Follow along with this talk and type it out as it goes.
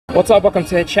What's up? Welcome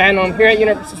to the channel. I'm here at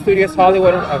Universal Studios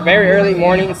Hollywood a very early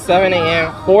morning, 7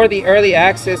 a.m. for the early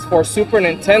access for Super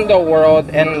Nintendo World,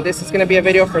 and this is going to be a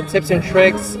video for tips and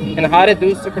tricks and how to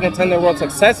do Super Nintendo World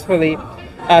successfully.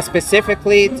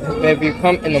 Specifically, if you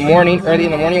come in the morning, early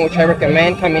in the morning, which I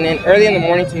recommend coming in early in the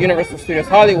morning to Universal Studios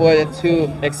Hollywood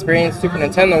to experience Super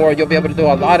Nintendo World, you'll be able to do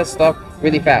a lot of stuff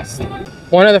really fast.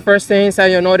 One of the first things that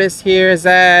you'll notice here is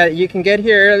that you can get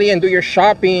here early and do your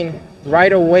shopping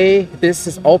right away. This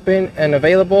is open and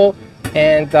available,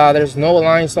 and there's no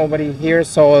lines, nobody here.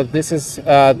 So this is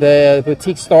the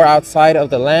boutique store outside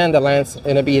of the land. The land's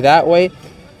gonna be that way,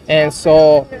 and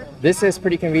so this is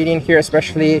pretty convenient here,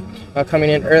 especially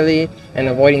coming in early and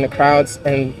avoiding the crowds,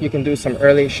 and you can do some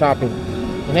early shopping.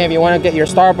 And hey, if you want to get your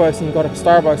Starbucks and you go to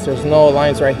Starbucks, there's no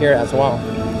lines right here as well.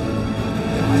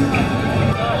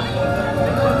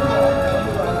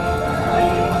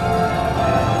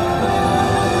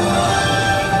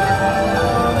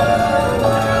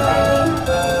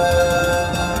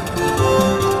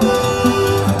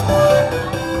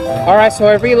 Alright,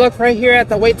 so if we look right here at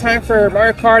the wait time for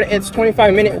Mario Kart, it's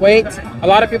 25-minute wait. A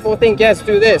lot of people think, yes,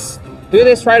 do this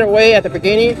right away at the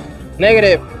beginning.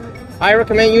 Negative. I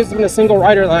recommend using the single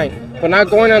rider line, but not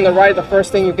going on the ride the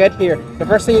first thing you get here. The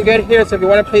first thing you get here is, if you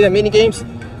want to play the mini games,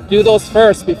 do those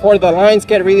first before the lines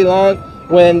get really long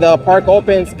when the park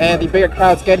opens and the bigger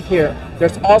crowds get here.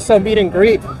 There's also a meet and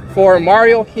greet for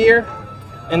Mario here,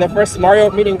 and the first Mario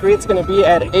meet and greet is going to be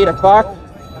at 8 o'clock.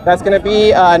 That's going to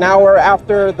be an hour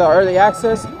after the early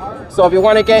access. So if you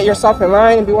want to get yourself in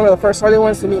line and be one of the first early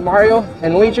ones to meet Mario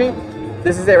and Luigi,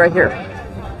 this is it right here.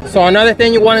 So another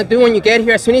thing you want to do when you get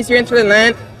here, as soon as you enter the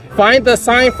land, find the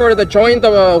sign for the join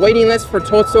the waiting list for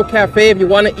Toadstool Cafe. If you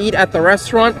want to eat at the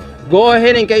restaurant, go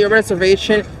ahead and get your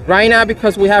reservation. Right now,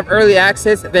 because we have early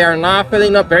access, they are not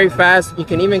filling up very fast. You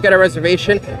can even get a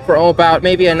reservation for about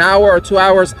maybe an hour or 2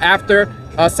 hours after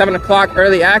 7 o'clock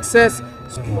early access.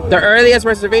 The earliest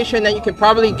reservation that you can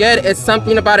probably get is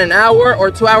something about an hour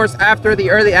or 2 hours after the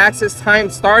early access time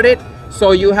started.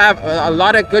 So you have a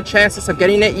lot of good chances of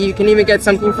getting it. You can even get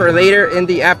something for later in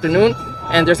the afternoon.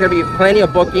 And there's going to be plenty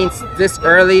of bookings this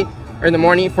early in the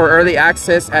morning for early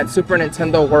access at Super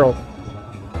Nintendo World.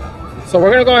 So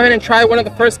we're going to go ahead and try one of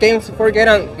the first games before we get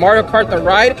on Mario Kart the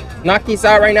ride. Knock these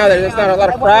out right now. There's not a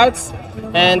lot of crowds.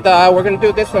 And we're going to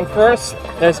do this one first.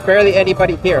 There's barely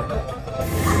anybody here.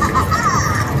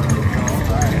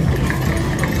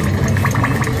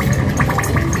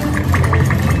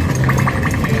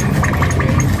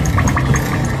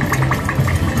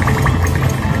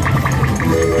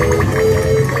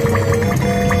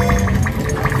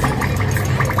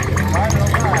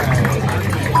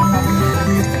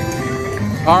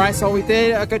 Alright, so we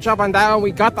did a good job on that one.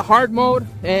 We got the hard mode,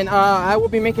 and I will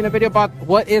be making a video about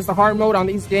what is the hard mode on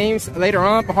these games later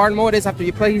on. But hard mode is after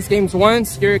you play these games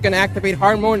once, you're going to activate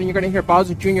hard mode and you're going to hear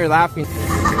Bowser Jr. laughing.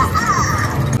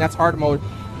 That's hard mode.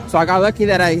 So I got lucky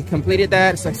that I completed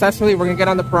that successfully. We're going to get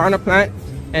on the Piranha Plant,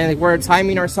 and we're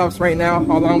timing ourselves right now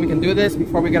how long we can do this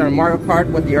before we get on Mario Kart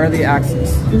with the early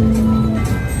access.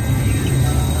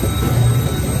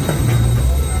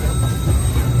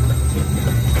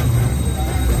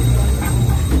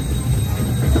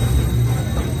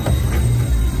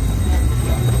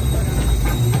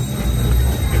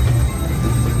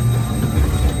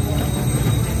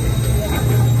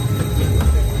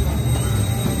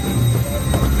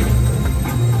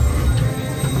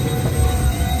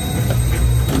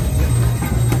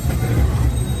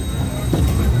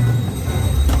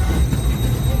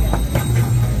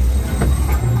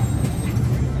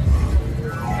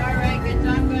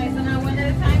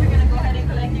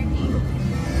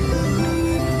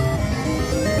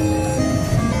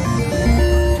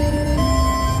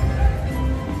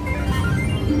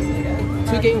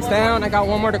 Games down. I got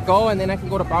one more to go, and then I can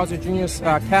go to Bowser Jr.'s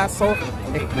castle.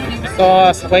 So I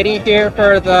was waiting here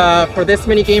for this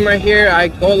mini game right here. I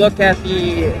go look at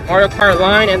the Mario Kart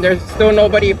line, and there's still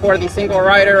nobody for the single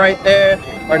rider right there,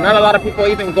 or not a lot of people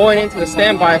even going into the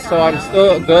standby. So I'm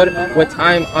still good with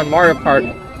time on Mario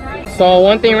Kart. So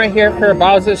one thing right here for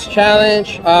Bowser's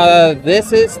challenge,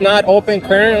 this is not open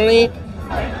currently.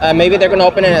 Maybe they're gonna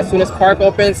open it as soon as park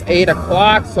opens, 8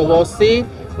 o'clock. So we'll see.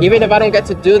 Even if I don't get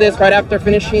to do this right after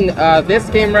finishing this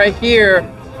game right here,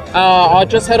 I'll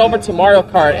just head over to Mario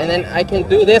Kart, and then I can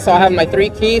do this. I'll have my 3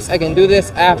 keys. I can do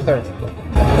this after.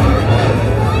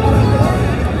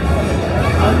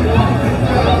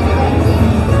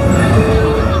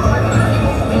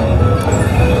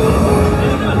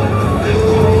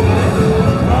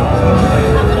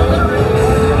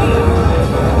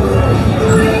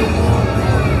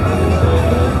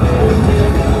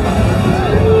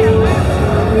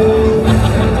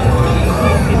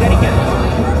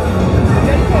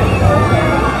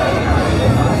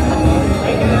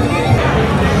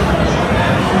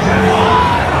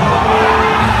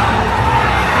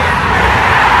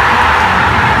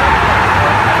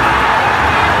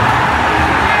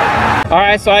 All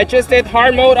right, so I just did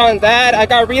hard mode on that. I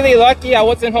got really lucky. I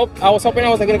was hoping I wasn't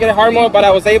gonna get a hard mode, but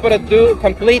I was able to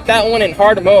complete that one in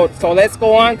hard mode. So let's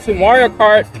go on to Mario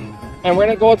Kart, and we're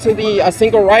gonna go to the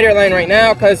single rider line right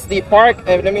now, because the park,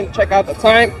 let me check out the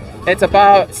time. It's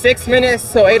about 6 minutes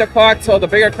till 8 o'clock till the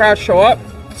bigger crowds show up.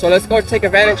 So let's go take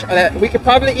advantage of that. We could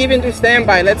probably even do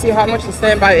standby. Let's see how much the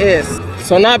standby is.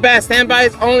 So not bad. Standby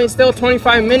is only still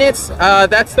 25 minutes.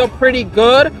 That's still pretty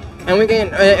good. And we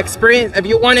can experience, if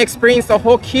you want to experience the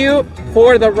whole queue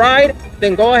for the ride,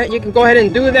 then go ahead. You can go ahead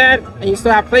and do that, and you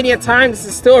still have plenty of time. This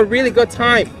is still a really good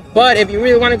time. But if you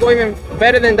really want to go even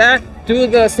better than that, do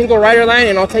the single rider line,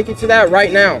 and I'll take you to that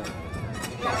right now.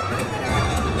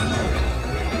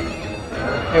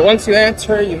 And once you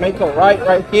enter, you make a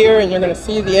right here, and you're gonna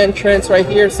see the entrance right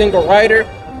here, single rider.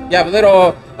 You have a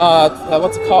little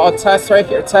what's it called, a test right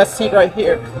here, test seat right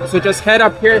here. So just head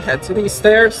up here, head to these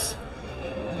stairs.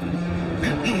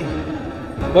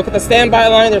 Look at the standby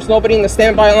line. There's nobody in the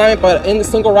standby line, but in the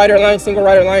single rider line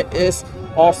is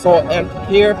also empty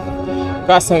here.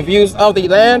 Got some views of the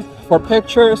land for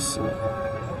pictures.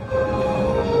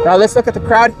 Now let's look at the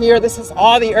crowd here. This is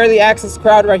all the early access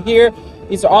crowd right here.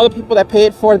 These are all the people that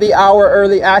paid for the hour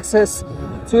early access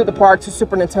to the park, to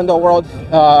Super Nintendo World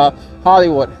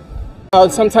Hollywood.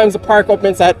 Sometimes the park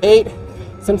opens at 8,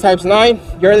 sometimes 9.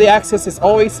 Your early access is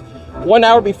always 1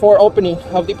 hour before opening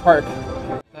of the park.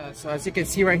 So as you can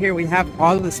see right here, we have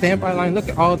all of the standby line. Look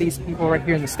at all these people right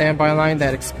here in the standby line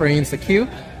that experience the queue.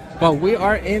 But we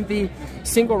are in the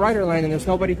single rider line, and there's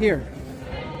nobody here.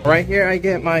 Right here, I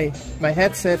get my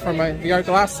headset for my VR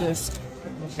glasses.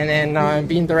 And then I'm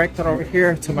being directed over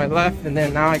here to my left, and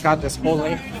then now I got this whole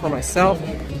lane for myself.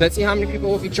 Let's see how many people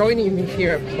will be joining me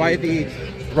here by the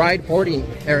ride boarding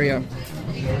area.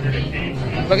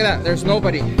 Look at that, there's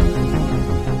nobody.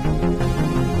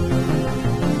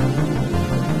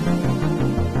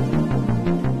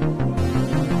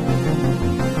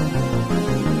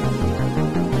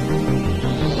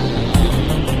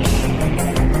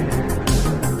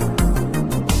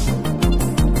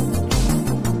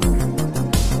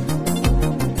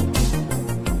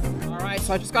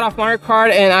 So I just got off Mario Kart,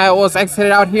 and I was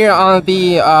exited out here on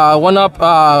the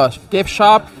 1UP gift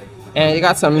shop, and you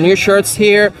got some new shirts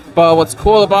here. But what's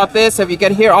cool about this, if you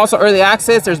get here also early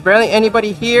access, there's barely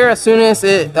anybody here. As soon as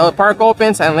the park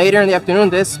opens, and later in the afternoon,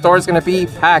 this store is going to be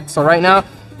packed. So right now,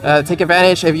 take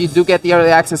advantage. If you do get the early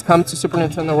access, come to Super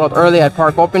Nintendo World early at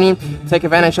park opening. Take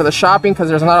advantage of the shopping, because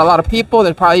there's not a lot of people.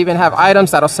 They'll probably even have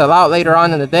items that'll sell out later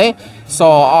on in the day. So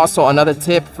also another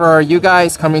tip for you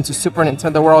guys coming to Super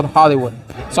Nintendo World Hollywood.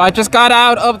 So I just got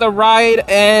out of the ride,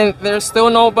 and there's still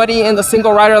nobody in the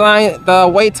single rider line.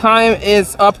 The wait time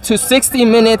is up to 60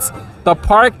 minutes. The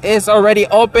park is already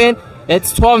open.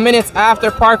 It's 12 minutes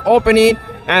after park opening.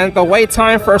 And the wait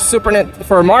time for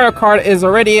Mario Kart is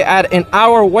already at an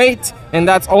hour wait, and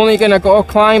that's only gonna go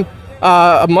climb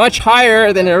much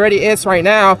higher than it already is right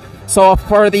now. So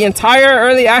for the entire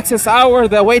early access hour,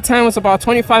 the wait time was about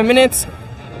 25 minutes,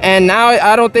 and now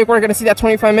I don't think we're gonna see that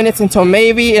 25 minutes until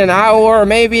maybe an hour, or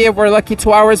maybe if we're lucky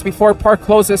 2 hours before park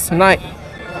closes tonight.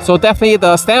 So definitely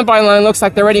the standby line looks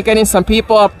like they're already getting some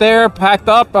people up there packed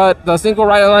up, but the single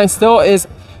rider line still is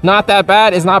not that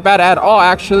bad. It's not bad at all,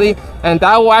 actually. And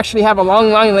that will actually have a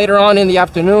long line later on in the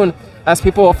afternoon, as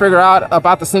people will figure out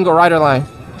about the single rider line.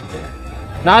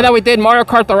 Now that we did Mario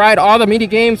Kart the ride, all the mini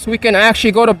games, we can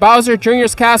actually go to Bowser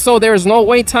Jr.'s castle. There is no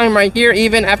wait time right here,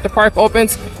 even after park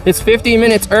opens. It's 15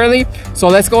 minutes early. So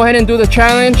let's go ahead and do the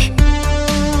challenge.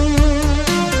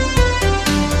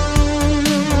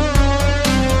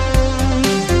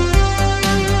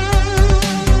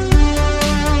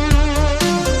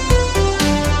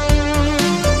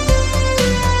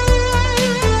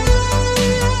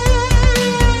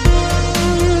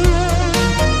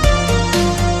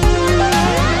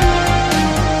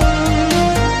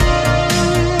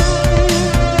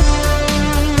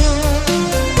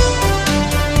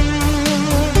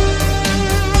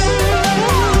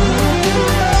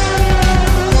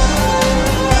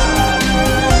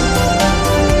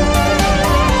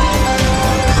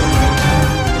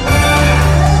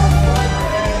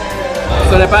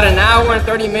 So in about an hour and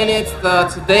 30 minutes,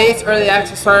 today's early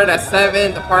access started at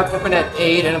 7, the park opened at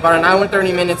 8, and about an hour and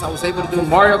 30 minutes I was able to do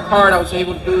Mario Kart, I was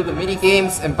able to do the mini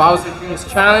games and Bowser Jr.'s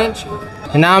challenge.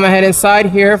 And now I'm gonna head inside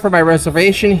here for my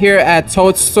reservation here at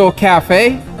Toadstool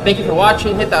Cafe. Thank you for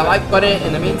watching, hit that like button.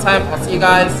 In the meantime, I'll see you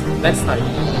guys next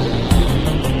time.